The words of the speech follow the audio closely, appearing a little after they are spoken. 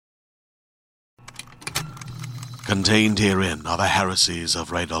Contained herein are the heresies of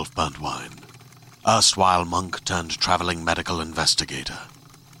Radolf Burntwine, erstwhile monk turned traveling medical investigator.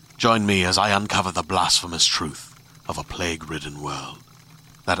 Join me as I uncover the blasphemous truth of a plague-ridden world,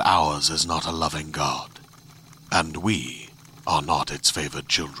 that ours is not a loving God, and we are not its favored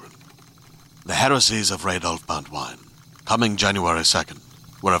children. The heresies of Radolf Burntwine, coming January 2nd,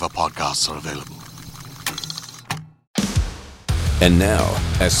 wherever podcasts are available. And now,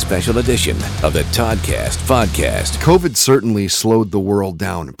 a special edition of the Toddcast podcast. COVID certainly slowed the world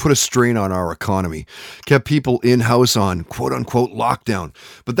down and put a strain on our economy, kept people in-house on quote-unquote lockdown.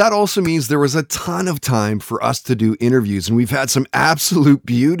 But that also means there was a ton of time for us to do interviews, and we've had some absolute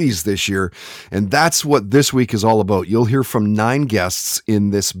beauties this year, and that's what this week is all about. You'll hear from 9 guests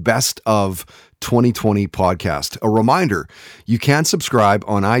in this Best of 2020 podcast. A reminder, you can subscribe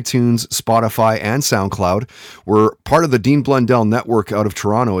on iTunes, Spotify, and SoundCloud. We're part of the Dean Blundell Network out of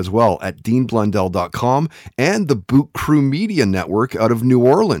Toronto as well at deanblundell.com, and the Boot Crew Media Network out of New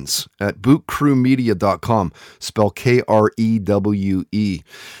Orleans at bootcrewmedia.com, spell Krewe.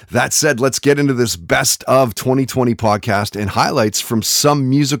 That said, let's get into this Best of 2020 podcast and highlights from some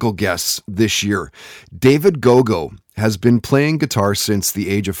musical guests this year. David Gogo has been playing guitar since the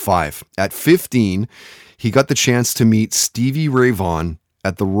age of 5. At 15, he got the chance to meet Stevie Ray Vaughan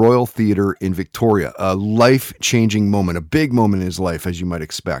at the Royal Theatre in Victoria, a life-changing moment, a big moment in his life, as you might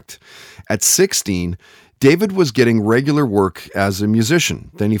expect. At 16, David was getting regular work as a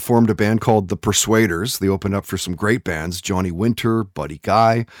musician. Then he formed a band called The Persuaders. They opened up for some great bands, Johnny Winter, Buddy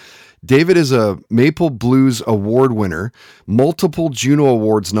Guy. David is a Maple Blues Award winner, multiple Juno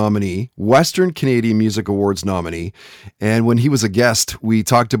Awards nominee, Western Canadian Music Awards nominee, and when he was a guest, we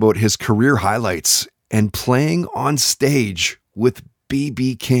talked about his career highlights and playing on stage with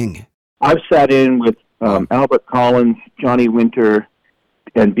B.B. King. I've sat in with Albert Collins, Johnny Winter,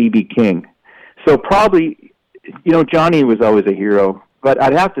 and B.B. King. So probably, Johnny was always a hero. But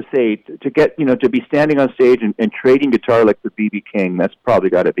I'd have to say, to get, to be standing on stage and trading guitar like with B.B. King, that's probably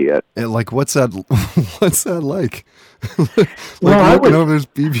got to be it. And what's that like? Looking over, there's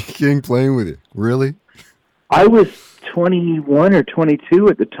B.B. King playing with you. Really? I was 21 or 22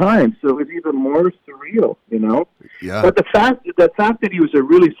 at the time, so it was even more surreal, Yeah. But the fact that he was a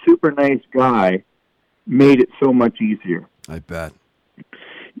really super nice guy made it so much easier. I bet.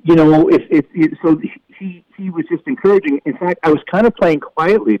 He was just encouraging. In fact, I was kind of playing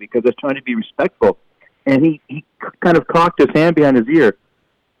quietly because I was trying to be respectful. And he kind of cocked his hand behind his ear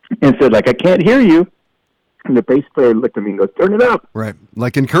and said, I can't hear you. And the bass player looked at me and goes, turn it up. Right.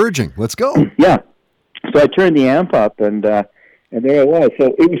 Encouraging. Let's go. Yeah. So I turned the amp up and there I was.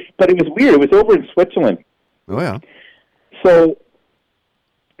 So it was weird. It was over in Switzerland. Oh, yeah. So,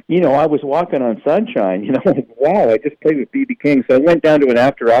 I was walking on sunshine, wow, I just played with B.B. King. So I went down to an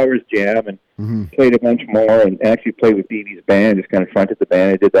after-hours jam and played a bunch more and actually played with B.B.'s band, just kind of fronted the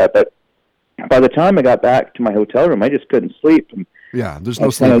band. I did that. But by the time I got back to my hotel room, I just couldn't sleep. And yeah, there's no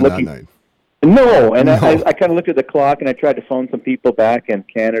sleeping that night. No, and I kind of looked at the clock and I tried to phone some people back in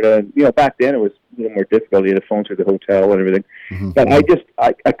Canada. And, back then it was a little more difficult. You had to phone through the hotel and everything. Mm-hmm. But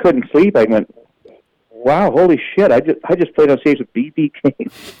I couldn't sleep. I went, wow, holy shit, I just played on stage with B.B. King.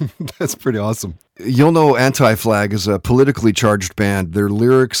 That's pretty awesome. You'll know Anti-Flag is a politically charged band. Their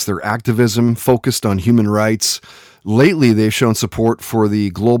lyrics, their activism focused on human rights. Lately, they've shown support for the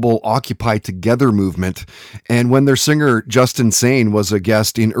global Occupy Together movement. And when their singer, Justin Sane, was a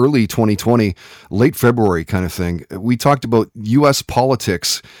guest in early 2020, late February kind of thing, we talked about U.S.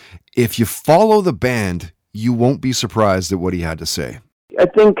 politics. If you follow the band, you won't be surprised at what he had to say. I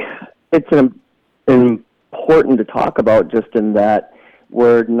think it's important to talk about, just in that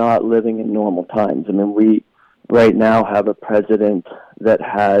we're not living in normal times. I mean, we right now have a president that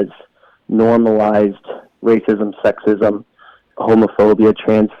has normalized racism, sexism, homophobia,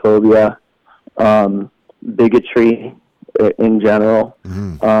 transphobia, bigotry in general.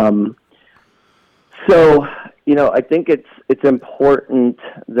 Mm-hmm. So, I think it's important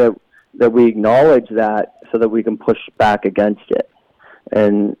that we acknowledge that so that we can push back against it.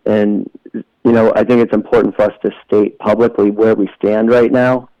 And I think it's important for us to state publicly where we stand right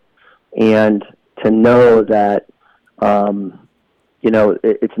now, and to know that,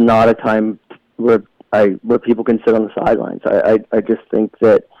 it's not a time where people can sit on the sidelines. I just think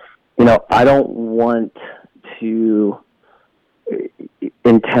that, I don't want to,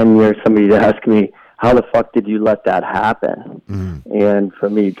 in 10 years, somebody to ask me, how the fuck did you let that happen? Mm-hmm. And for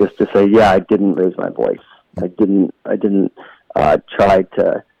me just to say, yeah, I didn't raise my voice. I didn't try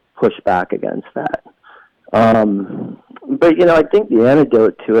to push back against that. But, I think the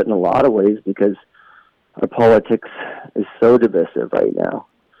antidote to it in a lot of ways, because our politics is so divisive right now,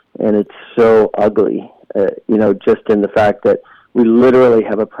 and it's so ugly. Just in the fact that we literally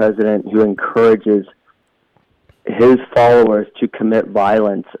have a president who encourages his followers to commit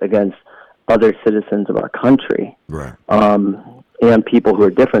violence against other citizens of our country, right? And people who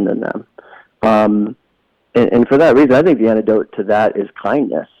are different than them. And for that reason, I think the antidote to that is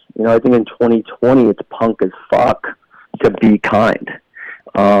kindness. I think in 2020, it's punk as fuck to be kind,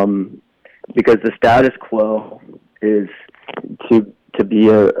 because the status quo is to be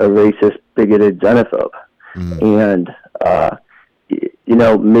a racist, bigoted xenophobe. And,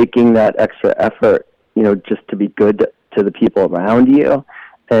 making that extra effort, just to be good to the people around you.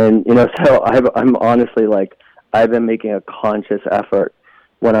 And, so I'm honestly I've been making a conscious effort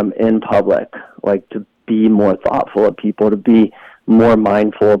when I'm in public, to be more thoughtful of people, to be more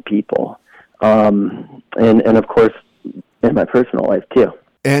mindful of people. And of course, in my personal life too.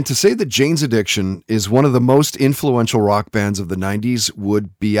 And to say that Jane's Addiction is one of the most influential rock bands of the 90s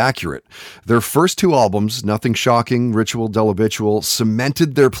would be accurate. Their first two albums, Nothing Shocking, Ritual Del Habitual,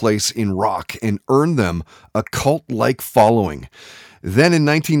 cemented their place in rock and earned them a cult-like following. Then in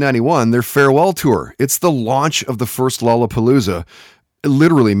 1991, their farewell tour. It's the launch of the first Lollapalooza,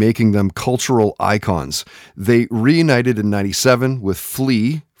 literally making them cultural icons. They reunited in 97 with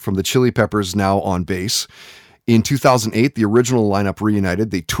Flea from the Chili Peppers, now on bass. In 2008, the original lineup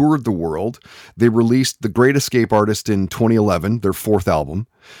reunited. They toured the world. They released The Great Escape Artist in 2011, their fourth album.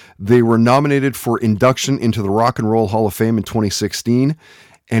 They were nominated for induction into the Rock and Roll Hall of Fame in 2016.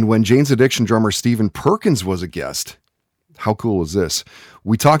 And when Jane's Addiction drummer Stephen Perkins was a guest, how cool is this?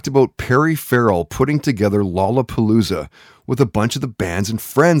 We talked about Perry Farrell putting together Lollapalooza with a bunch of the bands and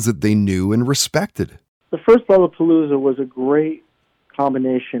friends that they knew and respected. The first Lollapalooza was a great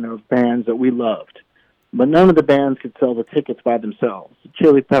combination of bands that we loved, but none of the bands could sell the tickets by themselves.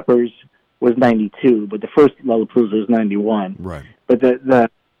 Chili Peppers was 92, but the first Lollapalooza was 91. Right. But the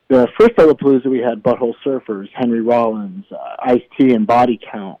first Lollapalooza, we had Butthole Surfers, Henry Rollins, Ice-T and Body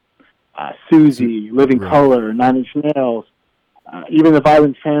Count, Susie, Living Colour, Nine Inch Nails, even the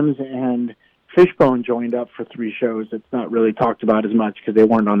Violent Femmes and Fishbone joined up for 3 shows. It's not really talked about as much because they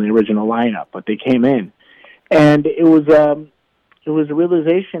weren't on the original lineup, but they came in. And it was a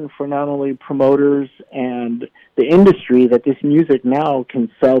realization for not only promoters and the industry that this music now can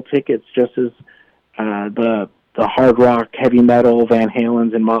sell tickets just as the hard rock, heavy metal, Van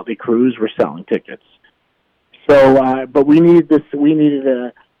Halen's and Motley Crue's were selling tickets. So, but we needed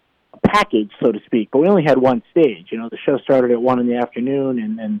a package, so to speak, but we only had one stage. The show started at 1 p.m,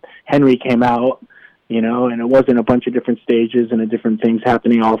 and then Henry came out, and it wasn't a bunch of different stages and different things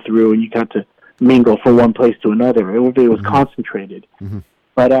happening all through, and you got to mingle from one place to another. It was concentrated. Mm-hmm.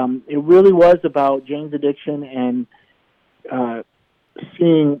 But it really was about Jane's Addiction and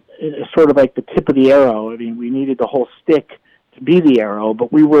seeing sort of like the tip of the arrow. I mean, we needed the whole stick to be the arrow,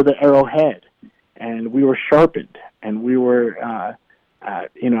 but we were the arrowhead, and we were sharpened, and we were,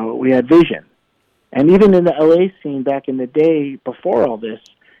 we had vision. And even in the LA scene back in the day, before all this,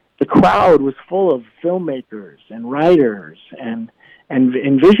 the crowd was full of filmmakers and writers and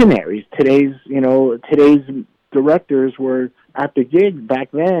visionaries. Today's directors were at the gig back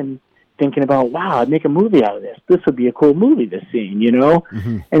then thinking about, wow, I'd make a movie out of this. This would be a cool movie, this scene,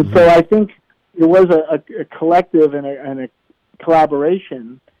 Mm-hmm. And so I think it was a collective and a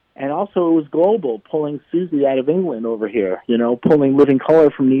collaboration. And also it was global, pulling Susie out of England over here, pulling Living Colour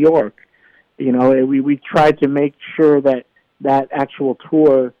from New York. We tried to make sure that actual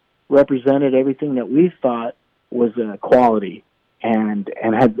tour represented everything that we thought was quality. And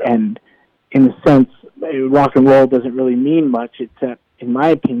in a sense, rock and roll doesn't really mean much, except, in my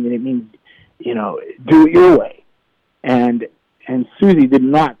opinion, it means, do it your way. And Susie did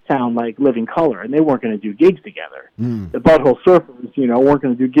not sound like Living Colour, and they weren't going to do gigs together. The Butthole Surfers, weren't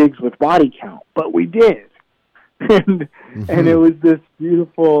going to do gigs with Body Count, but we did. And it was this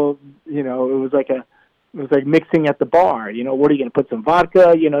beautiful, it was like mixing at the bar. What are you going to put some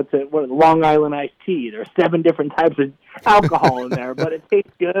vodka? Long Island iced tea. There's 7 different types of alcohol in there, but it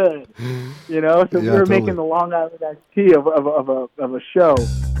tastes good. So we were making the Long Island iced tea of a show.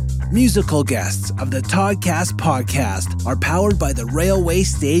 Musical guests of the Toddcast podcast are powered by the Railway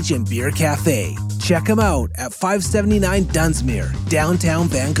Stage and Beer Cafe. Check them out at 579 Dunsmuir, downtown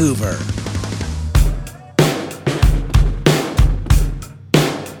Vancouver.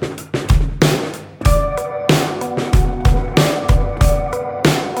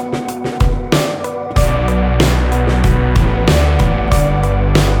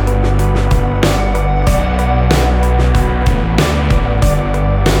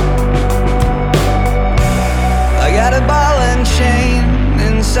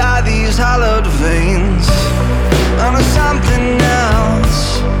 Inside these hollowed veins, on something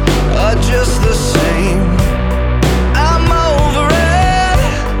else.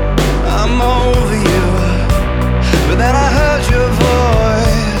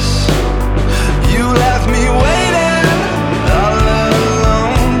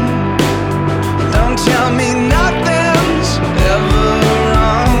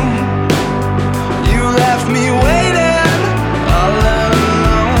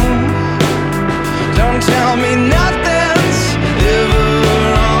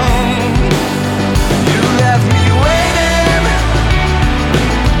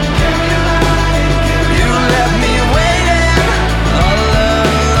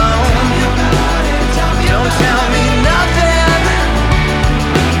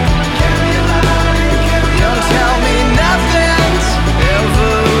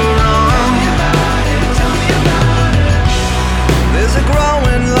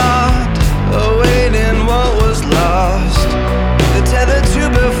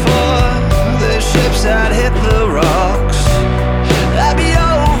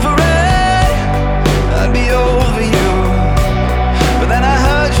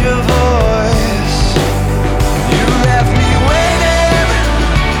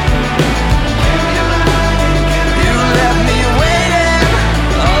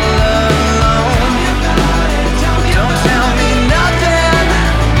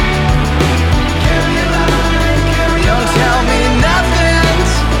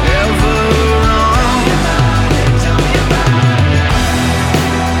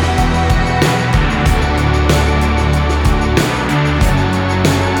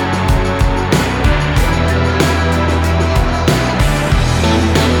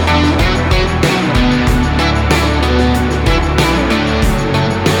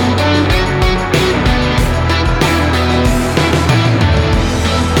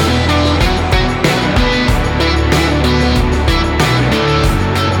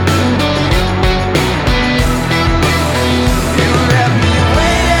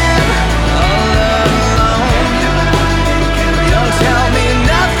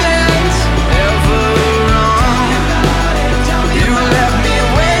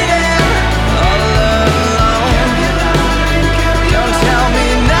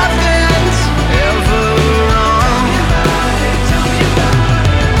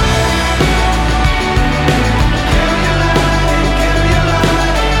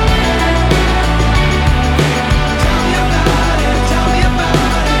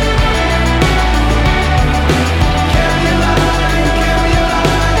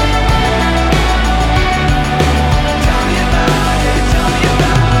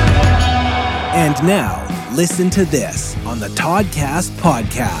 And now, listen to this on the Toddcast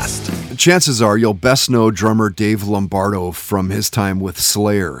podcast. Chances are you'll best know drummer Dave Lombardo from his time with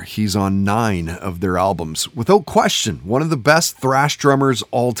Slayer. He's on 9 of their albums. Without question, one of the best thrash drummers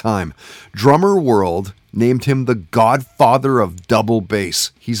all time. Drummer World named him the godfather of double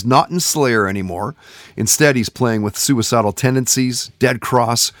bass. He's not in Slayer anymore. Instead, he's playing with Suicidal Tendencies, Dead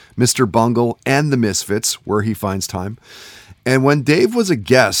Cross, Mr. Bungle, and the Misfits, where he finds time. And when Dave was a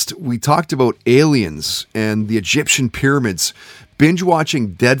guest, we talked about aliens and the Egyptian pyramids,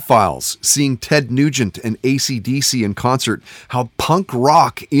 binge-watching Dead Files, seeing Ted Nugent and AC/DC in concert, how punk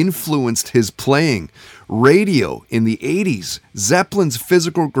rock influenced his playing, radio in the 80s, Zeppelin's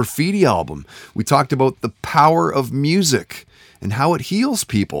Physical Graffiti album. We talked about the power of music and how it heals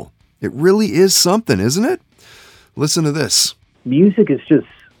people. It really is something, isn't it? Listen to this. Music is just,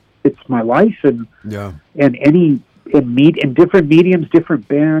 it's my life, and Yeah. and in different mediums, different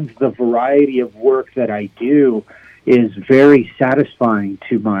bands, the variety of work that I do is very satisfying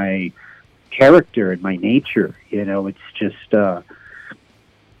to my character and my nature. It's just, my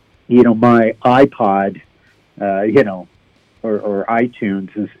iPod, or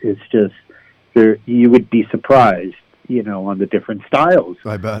iTunes is just, there. You would be surprised, on the different styles.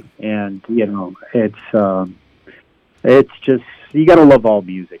 I bet. And, it's just, you got to love all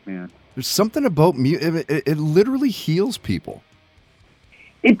music, man. There's something about music. It literally heals people.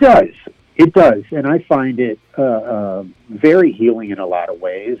 It does. It does, and I find it very healing in a lot of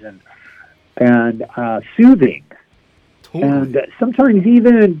ways, and soothing. Totally. And sometimes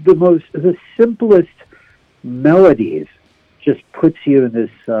even the simplest melodies just puts you in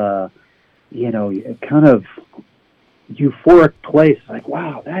this, kind of euphoric place. Like,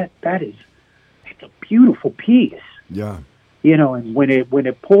 wow, that's a beautiful piece. Yeah. And when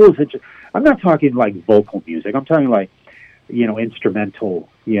it pulls, I'm not talking like vocal music. I'm talking like, instrumentals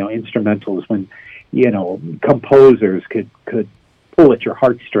when, composers could pull at your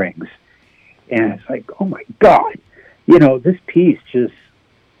heartstrings. And it's like, oh my God, this piece just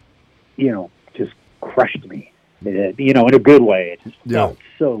crushed me, in a good way. It just felt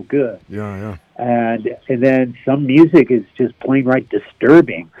so good. Yeah. And then some music is just plain right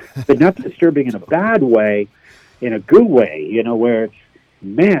disturbing, but not disturbing in a bad way, in a good way, where it's,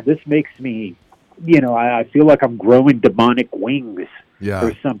 man, this makes me, I feel like I'm growing demonic wings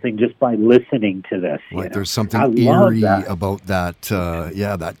or something just by listening to this. Like there's something eerie about that,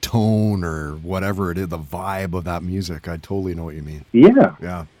 that tone or whatever it is, the vibe of that music. I totally know what you mean. Yeah.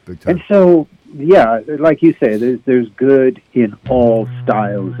 Yeah, big time. And so, like you say, there's good in all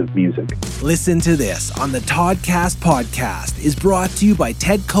styles of music. Listen to this on the Toddcast podcast is brought to you by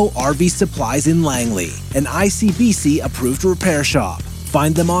Tedco RV Supplies in Langley, an ICBC approved repair shop.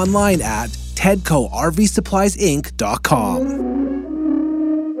 Find them online at TedcoRVSuppliesInc.com.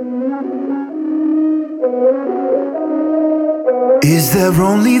 Is there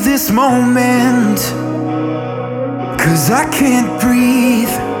only this moment? 'Cause I can't breathe.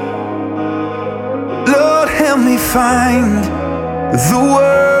 Lord, help me find the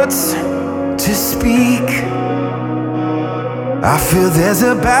words to speak. I feel there's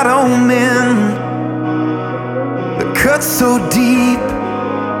a bad omen that cuts so deep.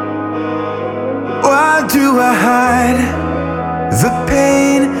 Why do I hide the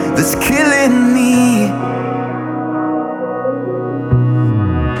pain that's killing me?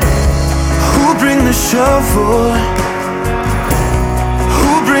 Who'll bring the shovel?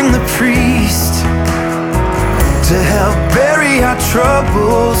 Who'll bring the priest to help bury our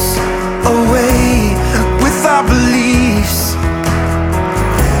troubles away with our beliefs?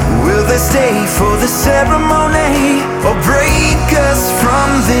 Will they stay for the ceremony or break us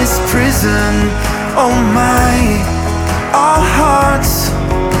from this prison? Oh my, our hearts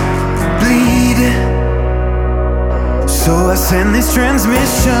bleed. So I send this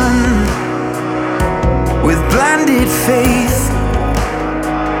transmission with blinded faith.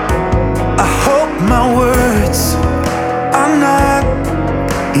 I hope my words are not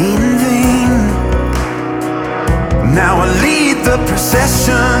in vain. Now I lead the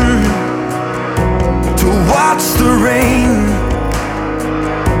procession to watch the rain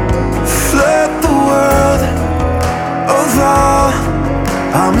flood the world of all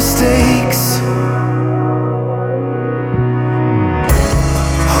our mistakes.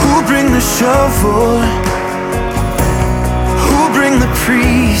 Who'll bring the shovel? Who'll bring the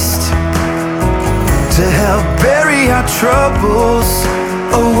priest to help bury our troubles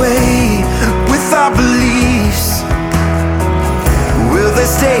away with our beliefs? Will they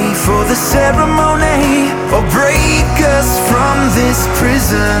stay for the ceremony or break us from this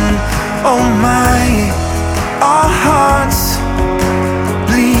prison? Oh my, our hearts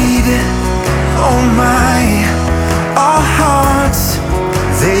bleed. Oh my, our hearts,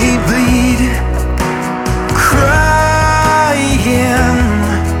 they bleed, crying.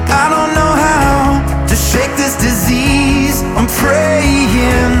 I don't know how to shake this disease. I'm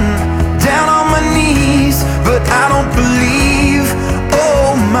praying down on my knees, but I don't believe.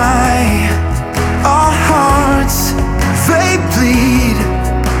 Oh my, our hearts, they bleed.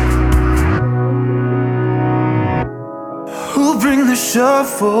 Who'll bring the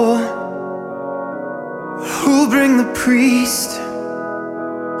shovel? Who'll bring the priest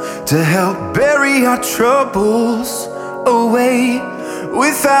to help bury our troubles away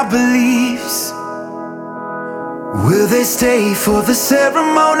with our beliefs? Will they stay for the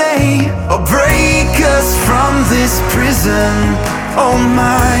ceremony or break us from this prison? Oh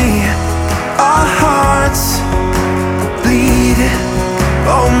my, our hearts bleed.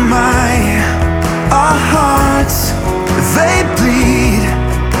 Oh my, our hearts, they bleed.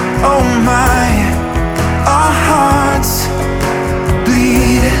 Oh my, our hearts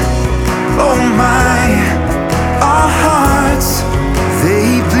bleed. Oh my, our hearts,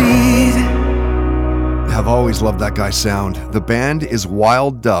 they bleed. I've always loved that guy's sound. The band is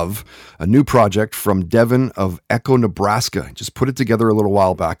Wild Dove, a new project from Devin of Echo, Nebraska. Just put it together a little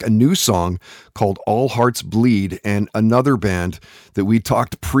while back. A new song called All Hearts Bleed, and another band that we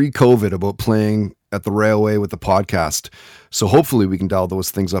talked pre-COVID about playing at the Railway with the podcast. So hopefully we can dial those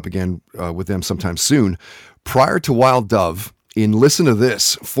things up again with them sometime soon. Prior to Wild Dove, in Listen to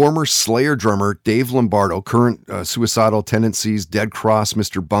This, former Slayer drummer Dave Lombardo, current Suicidal Tendencies, Dead Cross,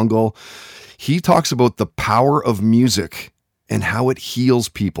 Mr. Bungle, he talks about the power of music and how it heals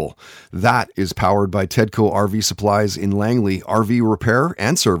people. That is powered by Tedco RV Supplies in Langley. RV repair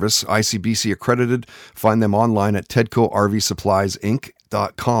and service, ICBC accredited. Find them online at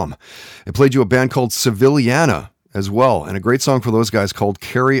tedcorvsuppliesinc.com. I played you a band called Civiliana as well, and a great song for those guys called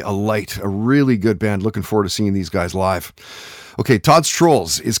Carry a Light. A really good band. Looking forward to seeing these guys live. Okay, Todd's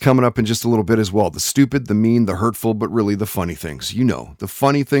Trolls is coming up in just a little bit as well. The stupid, the mean, the hurtful, but really the funny things. You know, the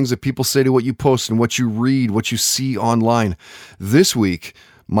funny things that people say to what you post and what you read, what you see online. This week,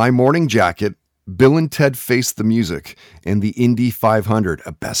 My Morning Jacket, Bill and Ted Face the Music, and the Indy 500,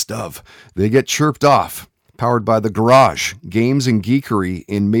 a best of. They get chirped off. Powered by The Garage, Games and Geekery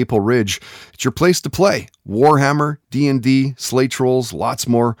in Maple Ridge. It's your place to play. Warhammer, D&D, Slay Trolls, lots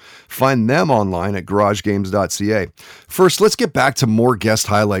more. Find them online at garagegames.ca. First, let's get back to more guest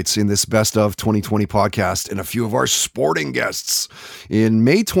highlights in this Best of 2020 podcast and a few of our sporting guests. In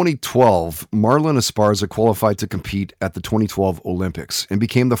May 2012, Marlon Esparza qualified to compete at the 2012 Olympics and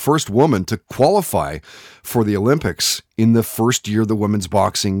became the first woman to qualify for the Olympics in the first year the women's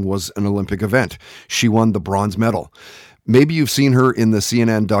boxing was an Olympic event. She won the bronze medal. Maybe you've seen her in the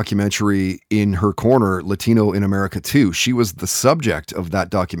CNN documentary In Her Corner, Latino in America Too. She was the subject of that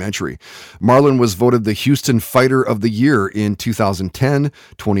documentary. Marlon was voted the Houston Fighter of the Year in 2010,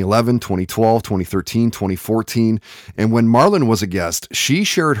 2011, 2012, 2013, 2014. And when Marlon was a guest, she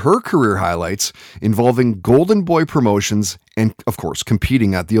shared her career highlights involving Golden Boy Promotions and, of course,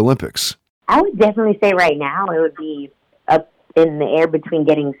 competing at the Olympics. I would definitely say right now it would be up in the air between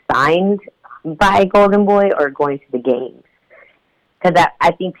getting signed by Golden Boy or going to the games. Because I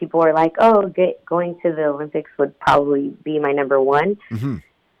think people are like, going to the Olympics would probably be my number one. Mm-hmm.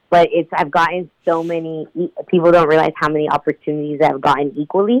 But I've gotten so many, people don't realize how many opportunities I've gotten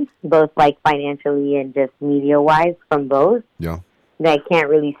equally, both like financially and just media-wise from both. Yeah. That I can't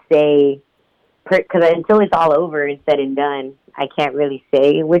really say, because until it's all over and said and done, I can't really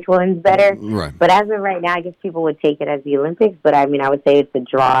say which one's better. Right. But as of right now, I guess people would take it as the Olympics. But I mean, I would say it's a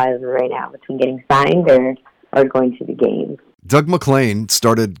draw as of right now between getting signed or going to the games. Doug McLean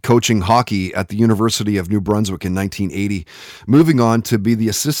started coaching hockey at the University of New Brunswick in 1980, moving on to be the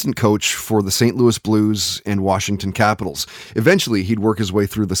assistant coach for the St. Louis Blues and Washington Capitals. Eventually, he'd work his way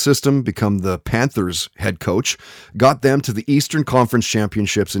through the system, become the Panthers head coach, got them to the Eastern Conference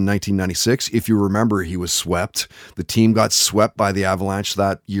Championships in 1996. If you remember, he was swept. The team got swept by the Avalanche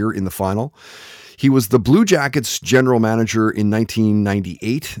that year in the final. He was the Blue Jackets general manager in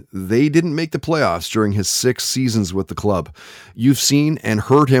 1998. They didn't make the playoffs during his 6 seasons with the club. You've seen and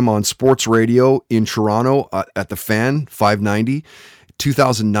heard him on sports radio in Toronto at the Fan 590.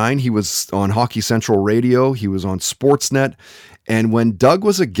 2009, he was on Hockey Central Radio. He was on Sportsnet. And when Doug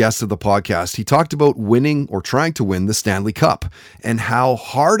was a guest of the podcast, he talked about winning or trying to win the Stanley Cup and how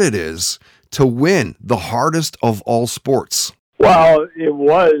hard it is to win the hardest of all sports. Well, it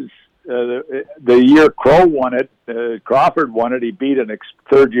was. The year Crow won it, Crawford won it. He beat a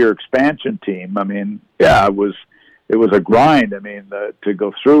third-year expansion team. I mean, yeah, it was a grind. I mean, to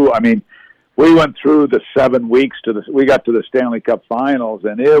go through. I mean, we went through the 7 weeks we got to the Stanley Cup Finals,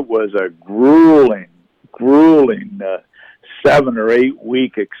 and it was a grueling 7 or 8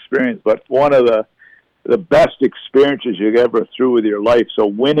 week experience, but one of the best experiences you ever through with your life. So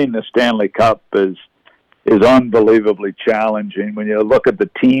winning the Stanley Cup is unbelievably challenging. When you look at the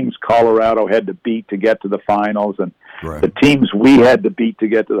teams Colorado had to beat to get to the finals, and the teams we had to beat to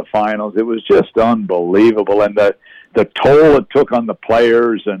get to the finals, it was just unbelievable. And the toll it took on the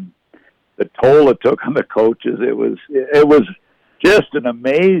players and the toll it took on the coaches, it was just an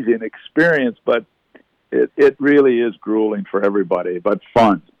amazing experience, but it really is grueling for everybody, but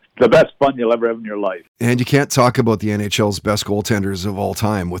fun. The best fun you'll ever have in your life. And you can't talk about the NHL's best goaltenders of all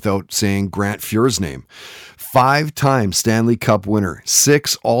time without saying Grant Fuhr's name. 5-time Stanley Cup winner,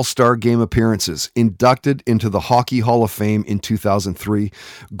 6 All-Star Game appearances, inducted into the Hockey Hall of Fame in 2003.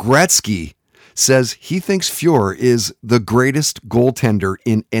 Gretzky says he thinks Fuhr is the greatest goaltender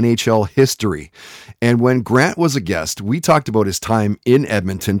in NHL history. And when Grant was a guest, we talked about his time in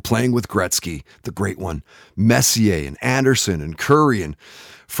Edmonton playing with Gretzky, the great one, Messier and Anderson and Curry, and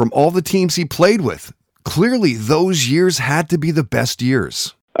from all the teams he played with. Clearly, those years had to be the best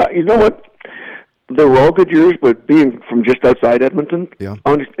years. You know what? They were all good years, but being from just outside Edmonton,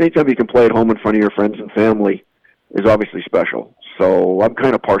 anytime you can play at home in front of your friends and family is obviously special. So I'm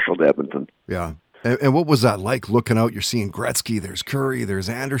kind of partial to Edmonton. Yeah. And what was that like, looking out? You're seeing Gretzky, there's Curry, there's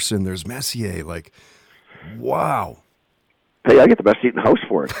Anderson, there's Messier. Like, wow. Hey, I get the best seat in the house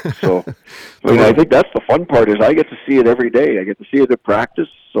for it. So I think that's the fun part, is I get to see it every day. I get to see it at practice,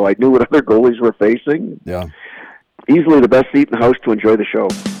 so I knew what other goalies were facing. Yeah. Easily the best seat in the house to enjoy the show.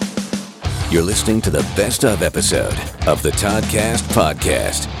 You're listening to the best of episode of the Toddcast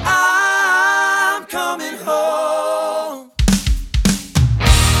Podcast. I'm coming home.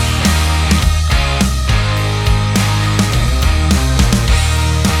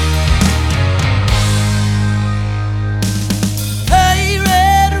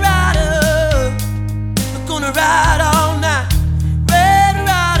 Ride all night, Red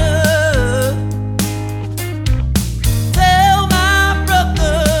Rider. Tell my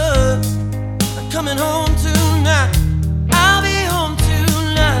brothers I'm coming home tonight. I'll be home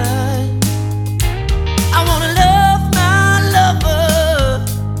tonight. I wanna love my lover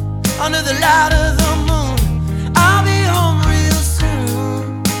under the light of the moon. I'll be home real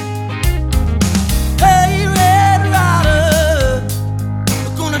soon. Hey, Red Rider,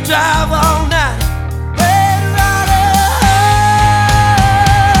 we're gonna drive all night.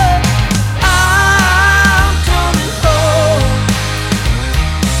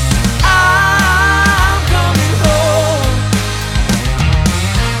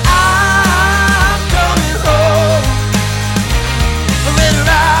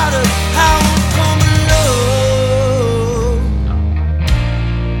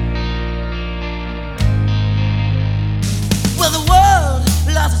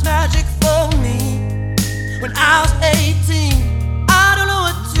 I was 18, I don't know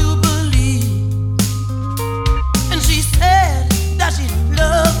what to believe. And she said that she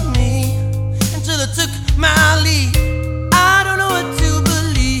loved me until I took my leave. I don't know what to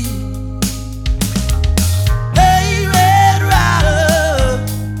believe. Hey, Red Rider,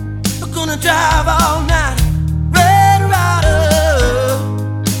 we're gonna drive all night. Red Rider,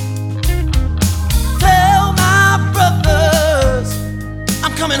 tell my brothers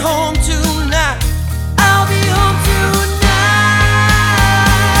I'm coming home tonight. I'll be home tonight.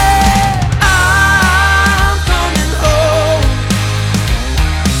 I'm coming home.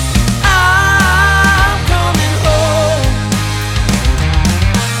 I'm coming home.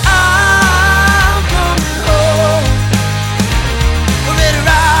 I'm coming home. Red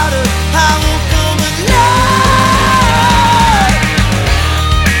Rider, I won't come alive.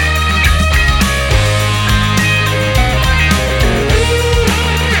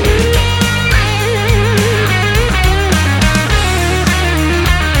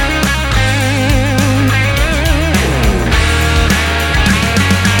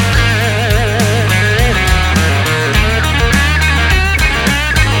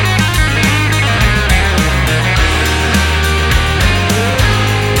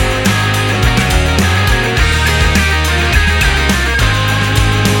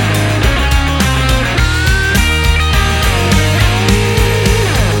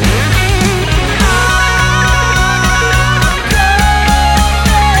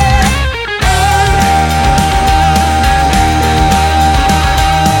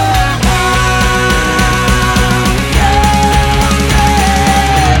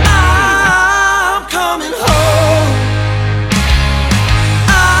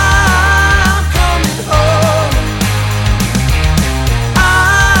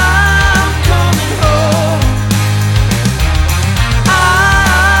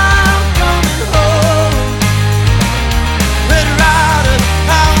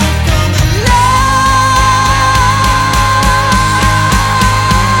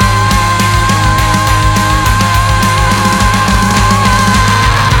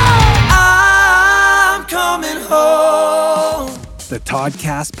 The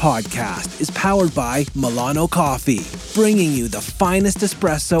Toddcast Podcast is powered by Milano Coffee, bringing you the finest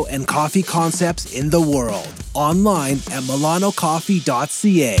espresso and coffee concepts in the world. Online at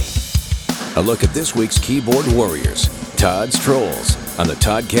milanocoffee.ca. A look at this week's keyboard warriors, Todd's Trolls, on the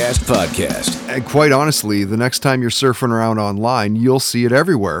Toddcast Podcast. And quite honestly, the next time you're surfing around online, you'll see it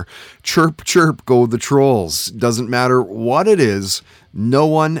everywhere. Chirp, chirp, go the trolls. Doesn't matter what it is, no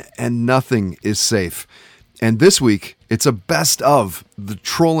one and nothing is safe. And this week, it's a best of the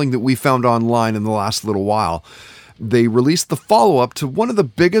trolling that we found online in the last little while. They released the follow-up to one of the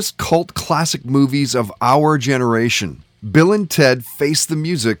biggest cult classic movies of our generation. Bill and Ted Face the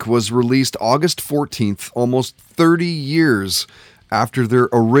Music was released August 14th, almost 30 years after their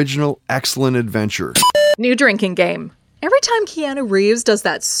original excellent adventure. New drinking game. Every time Keanu Reeves does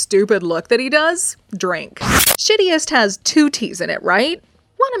that stupid look that he does, drink. Shittiest has 2 T's in it, right?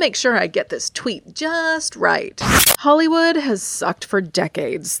 Want to make sure I get this tweet just right. Hollywood has sucked for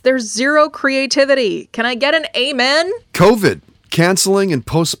decades. There's zero creativity. Can I get an amen? COVID. Canceling and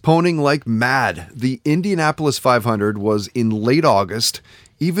postponing like mad. The Indianapolis 500 was in late August,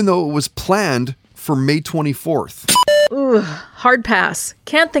 even though it was planned for May 24th. Ugh, hard pass.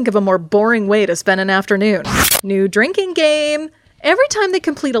 Can't think of a more boring way to spend an afternoon. New drinking game. Every time they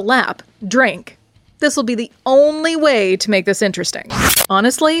complete a lap, drink. This will be the only way to make this interesting.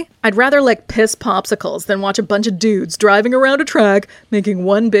 Honestly, I'd rather lick piss popsicles than watch a bunch of dudes driving around a track making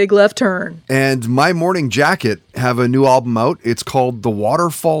one big left turn. And My Morning Jacket have a new album out. It's called The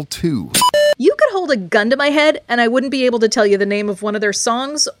Waterfall 2. You could hold a gun to my head and I wouldn't be able to tell you the name of one of their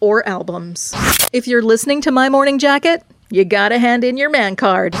songs or albums. If you're listening to My Morning Jacket, you gotta hand in your man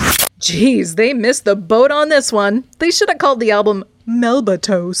card. Jeez, they missed the boat on this one. They should have called the album Melba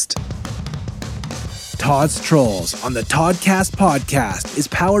Toast. Todd's Trolls on the Toddcast Podcast is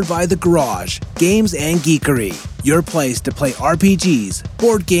powered by The Garage, Games and Geekery, your place to play RPGs,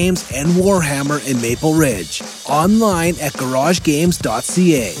 board games, and Warhammer in Maple Ridge. Online at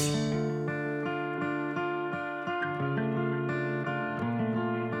garagegames.ca.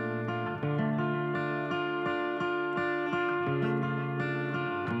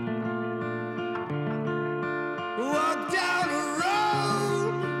 Walk down a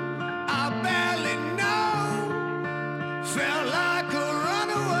road I barely know, felt like a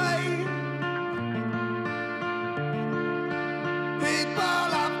runaway. People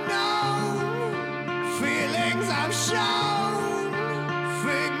I've known, feelings I've shown,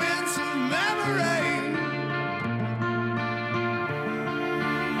 figments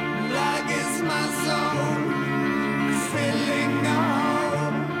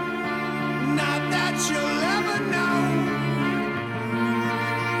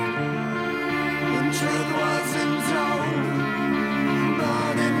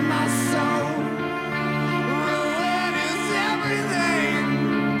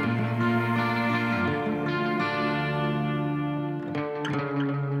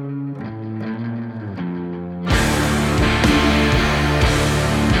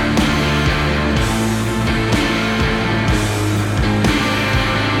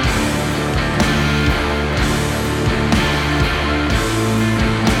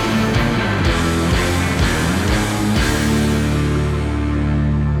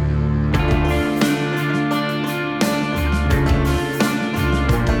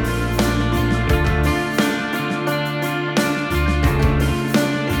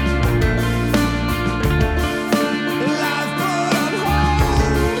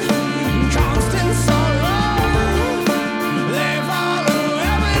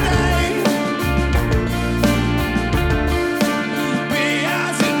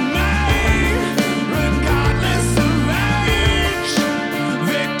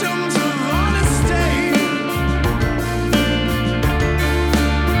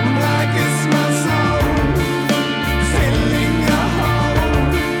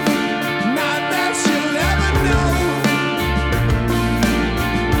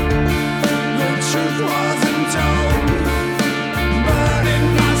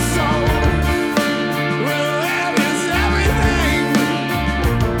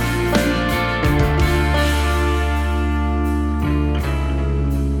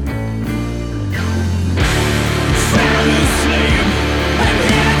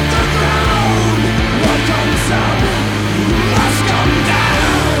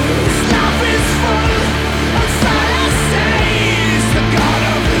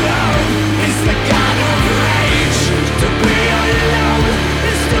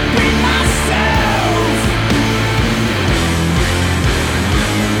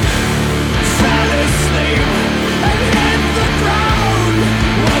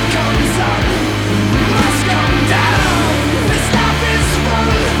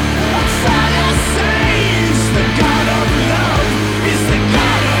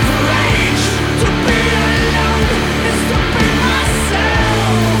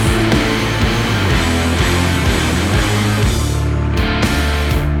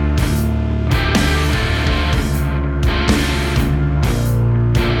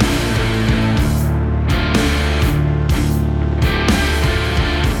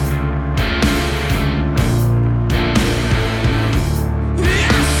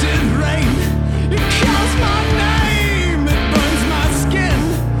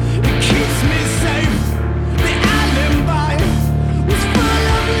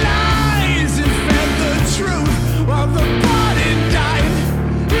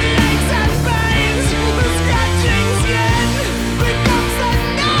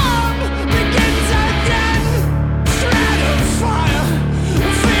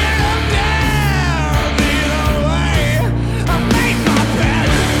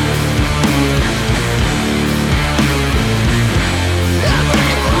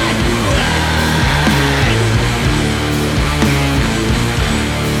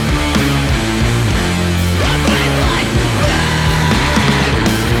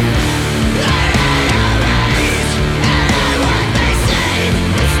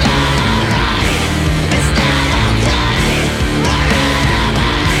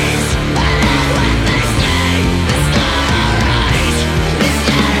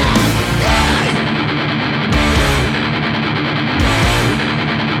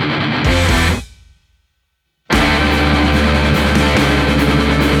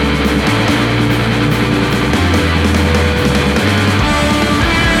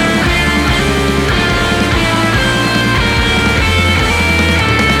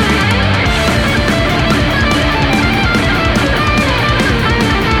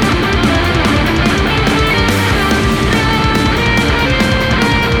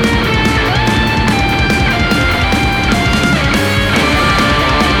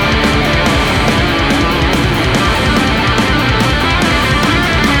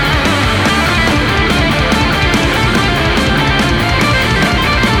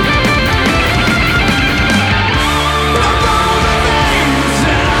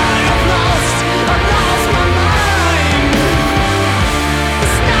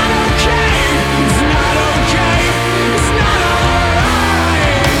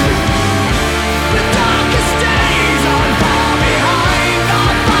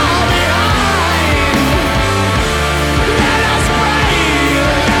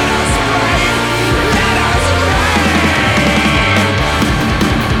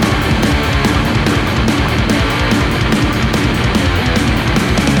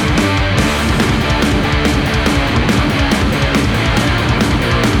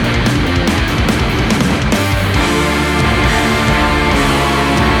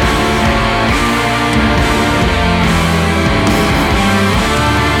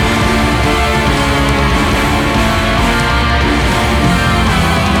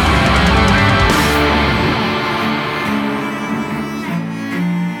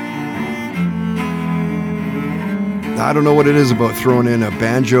I don't know what it is about throwing in a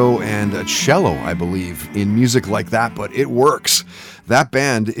banjo and a cello, I believe, in music like that, but it works. That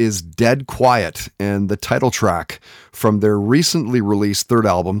band is Dead Quiet, and the title track from their recently released third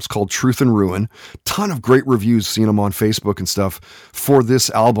album is called Truth and Ruin. Ton of great reviews, seen them on Facebook and stuff for this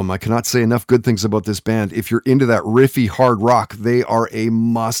album. I cannot say enough good things about this band. If you're into that riffy hard rock, they are a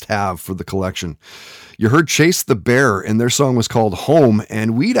must-have for the collection. You heard Chase the Bear, and their song was called Home,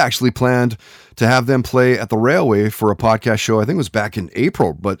 and we'd actually planned to have them play at the Railway for a podcast show. I think it was back in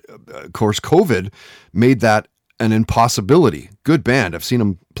April, but of course COVID made that an impossibility. Good band. I've seen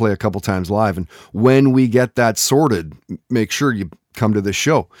them play a couple times live, and when we get that sorted, make sure you come to this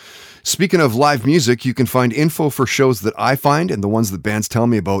show. Speaking of live music, you can find info for shows that I find and the ones that bands tell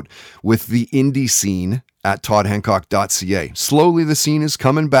me about with the indie scene at toddhancock.ca. Slowly the scene is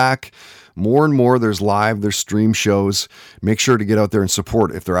coming back. More and more, there's live, there's stream shows. Make sure to get out there and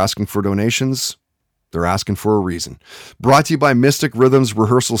support. If they're asking for donations, they're asking for a reason. Brought to you by Mystic Rhythms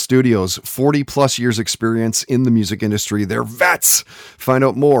Rehearsal Studios. 40 plus years experience in the music industry. They're vets. Find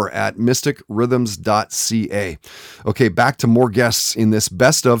out more at mysticrhythms.ca. Okay, back to more guests in this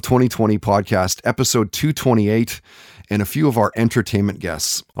Best of 2020 podcast, episode 228. And a few of our entertainment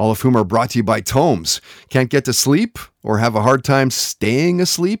guests, all of whom are brought to you by Tomes. Can't get to sleep or have a hard time staying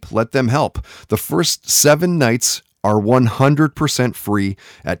asleep? Let them help. The first 7 nights are 100% free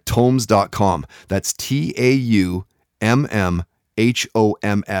at tomes.com. That's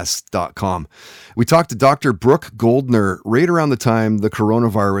TAUMMHOMS.com. We talked to Dr. Brooke Goldner right around the time the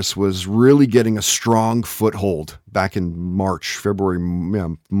coronavirus was really getting a strong foothold back in March.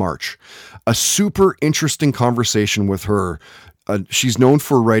 A super interesting conversation with her. She's known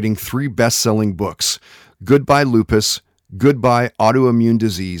for writing 3 best-selling books, Goodbye Lupus, Goodbye Autoimmune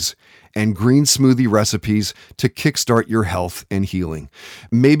Disease, and green smoothie recipes to kickstart your health and healing.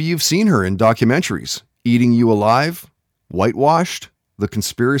 Maybe you've seen her in documentaries, Eating You Alive, Whitewashed, The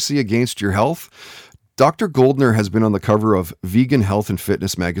Conspiracy Against Your Health. Dr. Goldner has been on the cover of Vegan Health and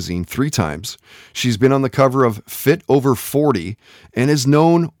Fitness magazine 3 times. She's been on the cover of Fit Over 40 and is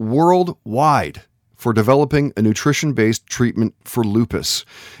known worldwide for developing a nutrition-based treatment for lupus.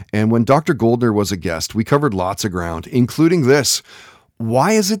 And when Dr. Goldner was a guest, we covered lots of ground, including this.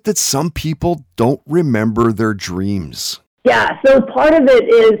 Why is it that some people don't remember their dreams? Yeah, so part of it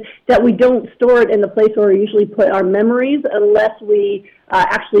is that we don't store it in the place where we usually put our memories unless we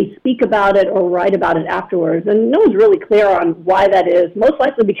actually speak about it or write about it afterwards. And no one's really clear on why that is, most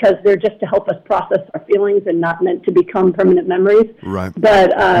likely because they're just to help us process our feelings and not meant to become permanent memories. Right.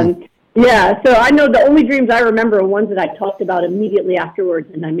 But, yeah, so I know the only dreams I remember are ones that I talked about immediately afterwards,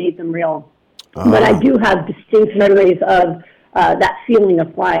 and I made them real. But I do have distinct memories of that feeling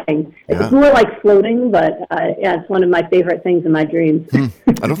of flying. It's more like floating, but yeah, it's one of my favorite things in my dreams. I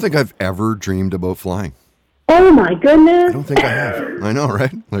don't think I've ever dreamed about flying. Oh my goodness. I don't think I have. I know,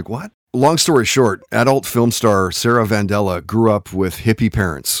 right? Like what? Long story short, adult film star Sarah Vandella grew up with hippie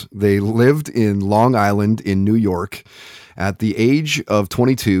parents. They lived in Long Island in New York. At the age of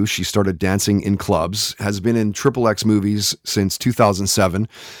 22, she started dancing in clubs, has been in XXX movies since 2007,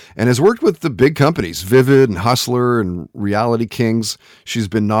 and has worked with the big companies, Vivid and Hustler and Reality Kings. She's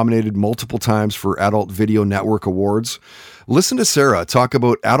been nominated multiple times for Adult Video Network Awards. Listen to Sarah talk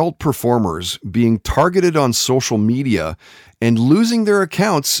about adult performers being targeted on social media and losing their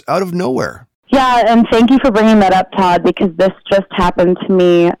accounts out of nowhere. Yeah, and thank you for bringing that up, Todd, because this just happened to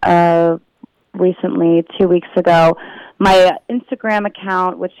me recently, 2 weeks ago. My Instagram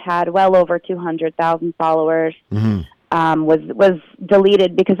account, which had well over 200,000 followers, was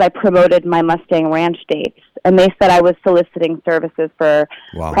deleted because I promoted my Mustang Ranch dates. And they said I was soliciting services for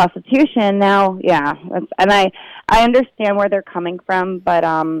prostitution. Now, yeah, and I understand where they're coming from, but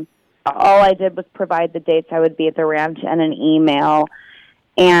all I did was provide the dates I would be at the ranch and an email.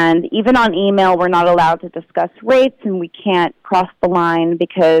 And even on email, we're not allowed to discuss rates, and we can't cross the line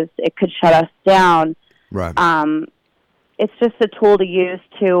because it could shut us down. Right. It's just a tool to use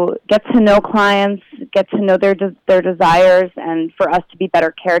to get to know clients, get to know their desires, and for us to be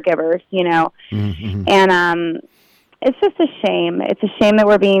better caregivers, you know. Mm-hmm. And it's just a shame. It's a shame that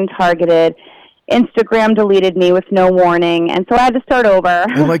we're being targeted. Instagram deleted me with no warning, and so I had to start over.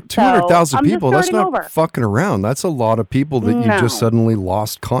 Well, like 200,000 so people, that's not over. Fucking around. That's a lot of people that you just suddenly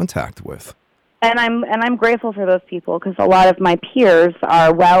lost contact with. And I'm grateful for those people because a lot of my peers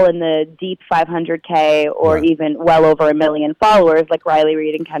are well in the deep 500K or even well over 1 million followers, like Riley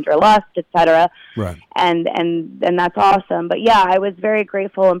Reid and Kendra Lust, etc. Right. And that's awesome. But yeah, I was very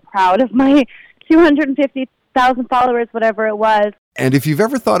grateful and proud of my 250,000 followers, whatever it was. And if you've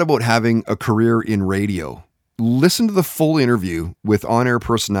ever thought about having a career in radio, listen to the full interview with on-air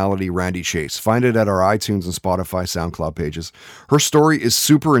personality Randy Chase. Find it at our iTunes and Spotify SoundCloud pages. Her story is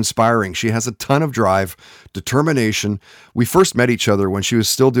super inspiring. She has a ton of drive, determination. We first met each other when she was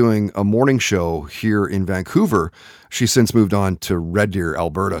still doing a morning show here in Vancouver. She's since moved on to Red Deer,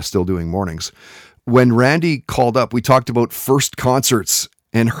 Alberta, still doing mornings. When Randy called up, we talked about first concerts,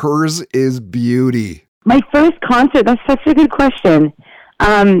 and hers is beauty. My first concert, that's such a good question.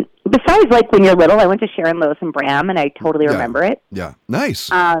 Besides, like, when you're little, I went to Sharon, Lewis, and Bram, and I totally remember it. Yeah, nice.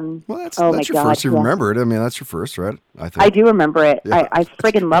 Well, that's your first. You remember it. I mean, that's your first, right? I think. I do remember it. Yeah. I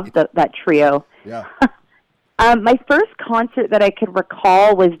friggin' loved that trio. Yeah. My first concert that I could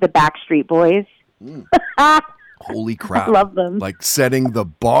recall was the Backstreet Boys. Holy crap. I love them. Like, setting the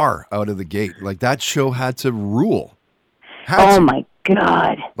bar out of the gate. Like, that show had to rule. My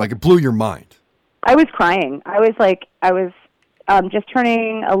God. Like, it blew your mind. I was crying. I was just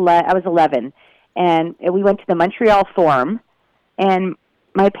turning 11. I was 11, and we went to the Montreal Forum, and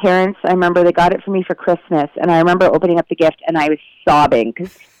my parents, I remember they got it for me for Christmas, and I remember opening up the gift, and I was sobbing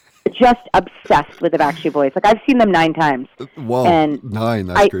because just obsessed with the Backstreet Boys. Like, I've seen them 9 times. Whoa, and 9,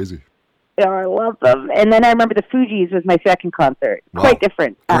 that's crazy. I love them. And then I remember the Fugees was my second concert. Wow. Quite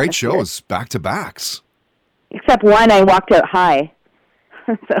different. Great atmosphere. shows, back-to-backs. Except one, I walked out high.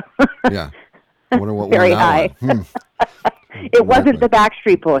 Yeah. I wonder what Very went high. on. It wasn't the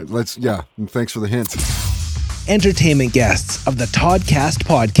Backstreet Boys. Thanks for the hint. Entertainment guests of the Toddcast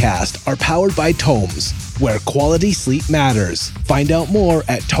podcast are powered by Tomes, where quality sleep matters. Find out more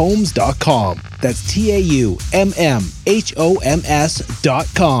at tomes.com. That's TAUMMHOMS.com.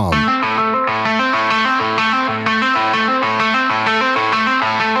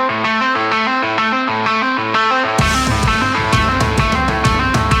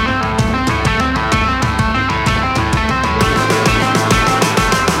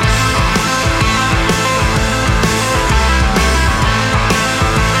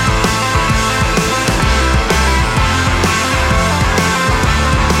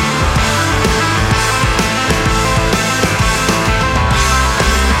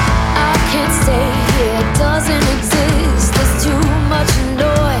 I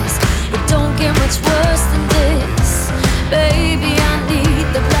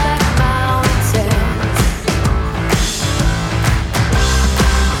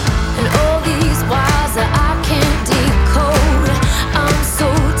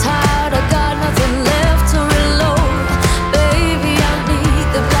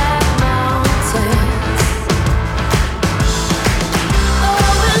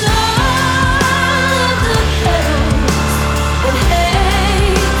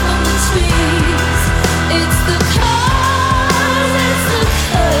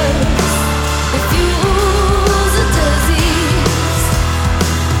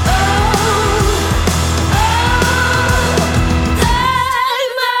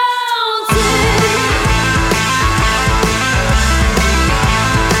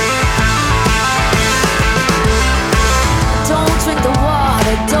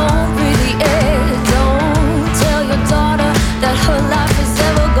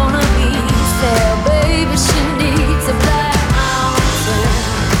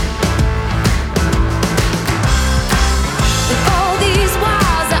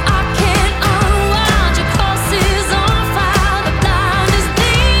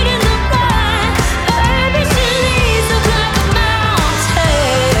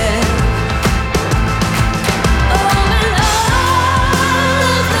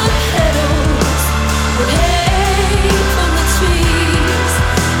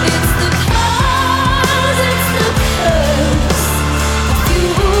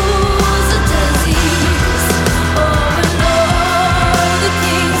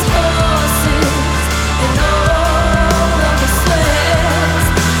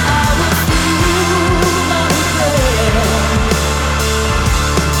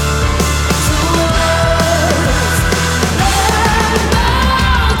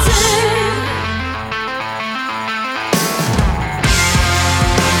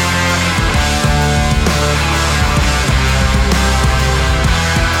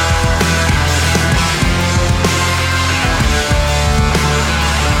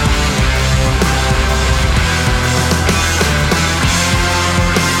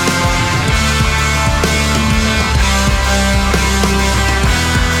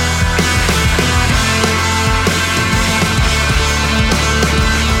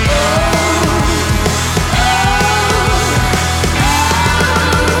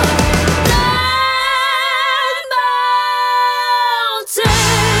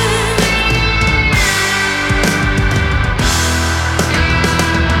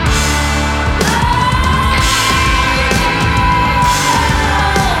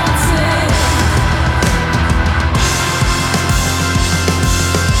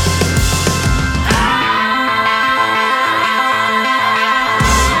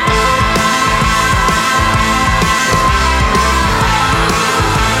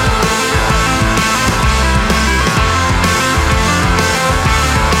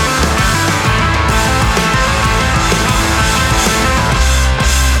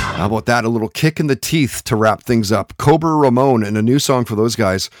How about that? A little kick in the teeth to wrap things up. Cobra Ramon and a new song for those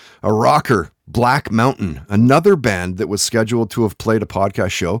guys. A rocker, Black Mountain, another band that was scheduled to have played a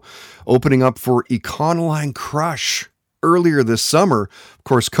podcast show, opening up for Econoline Crush earlier this summer. Of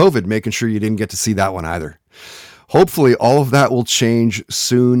course, COVID making sure you didn't get to see that one either. Hopefully, all of that will change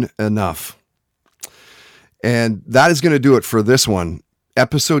soon enough. And that is going to do it for this one.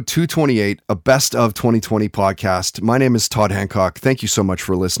 Episode 228, a best of 2020 podcast. My name is Todd Hancock. Thank you so much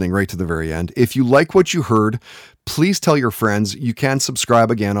for listening right to the very end. If you like what you heard, please tell your friends. You can subscribe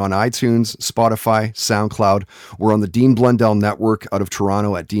again on iTunes, Spotify, SoundCloud. We're on the Dean Blundell Network out of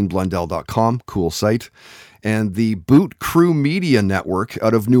Toronto at deanblundell.com. Cool site. And the Boot Crew Media Network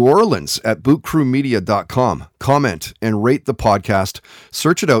out of New Orleans at bootcrewmedia.com. Comment and rate the podcast.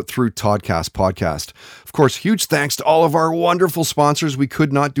 Search it out through Toddcast Podcast. Of course, huge thanks to all of our wonderful sponsors. We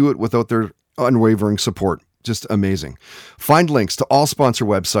could not do it without their unwavering support. Just amazing. Find links to all sponsor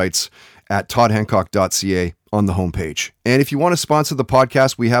websites at toddhancock.ca on the homepage. And if you want to sponsor the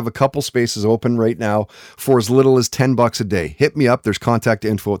podcast, we have a couple spaces open right now for as little as $10 a day. Hit me up. There's contact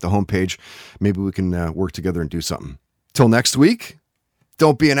info at the homepage. Maybe we can work together and do something. Till next week,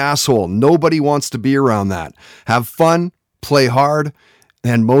 don't be an asshole. Nobody wants to be around that. Have fun, play hard,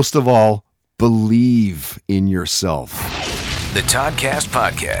 and most of all, believe in yourself. The Toddcast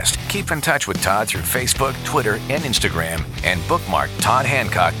Podcast. Keep in touch with Todd through Facebook, Twitter, and Instagram, and bookmark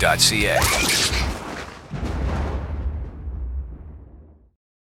toddhancock.ca.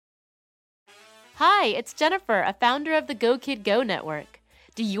 Hi, it's Jennifer, a founder of the Go Kid Go Network.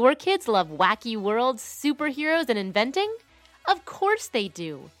 Do your kids love wacky worlds, superheroes, and inventing? Of course they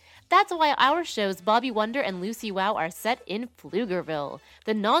do. That's why our shows Bobby Wonder and Lucy Wow are set in Pflugerville,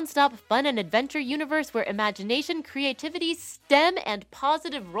 the nonstop fun and adventure universe where imagination, creativity, STEM, and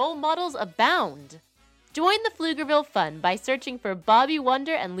positive role models abound. Join the Pflugerville fun by searching for Bobby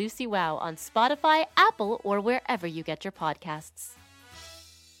Wonder and Lucy Wow on Spotify, Apple, or wherever you get your podcasts.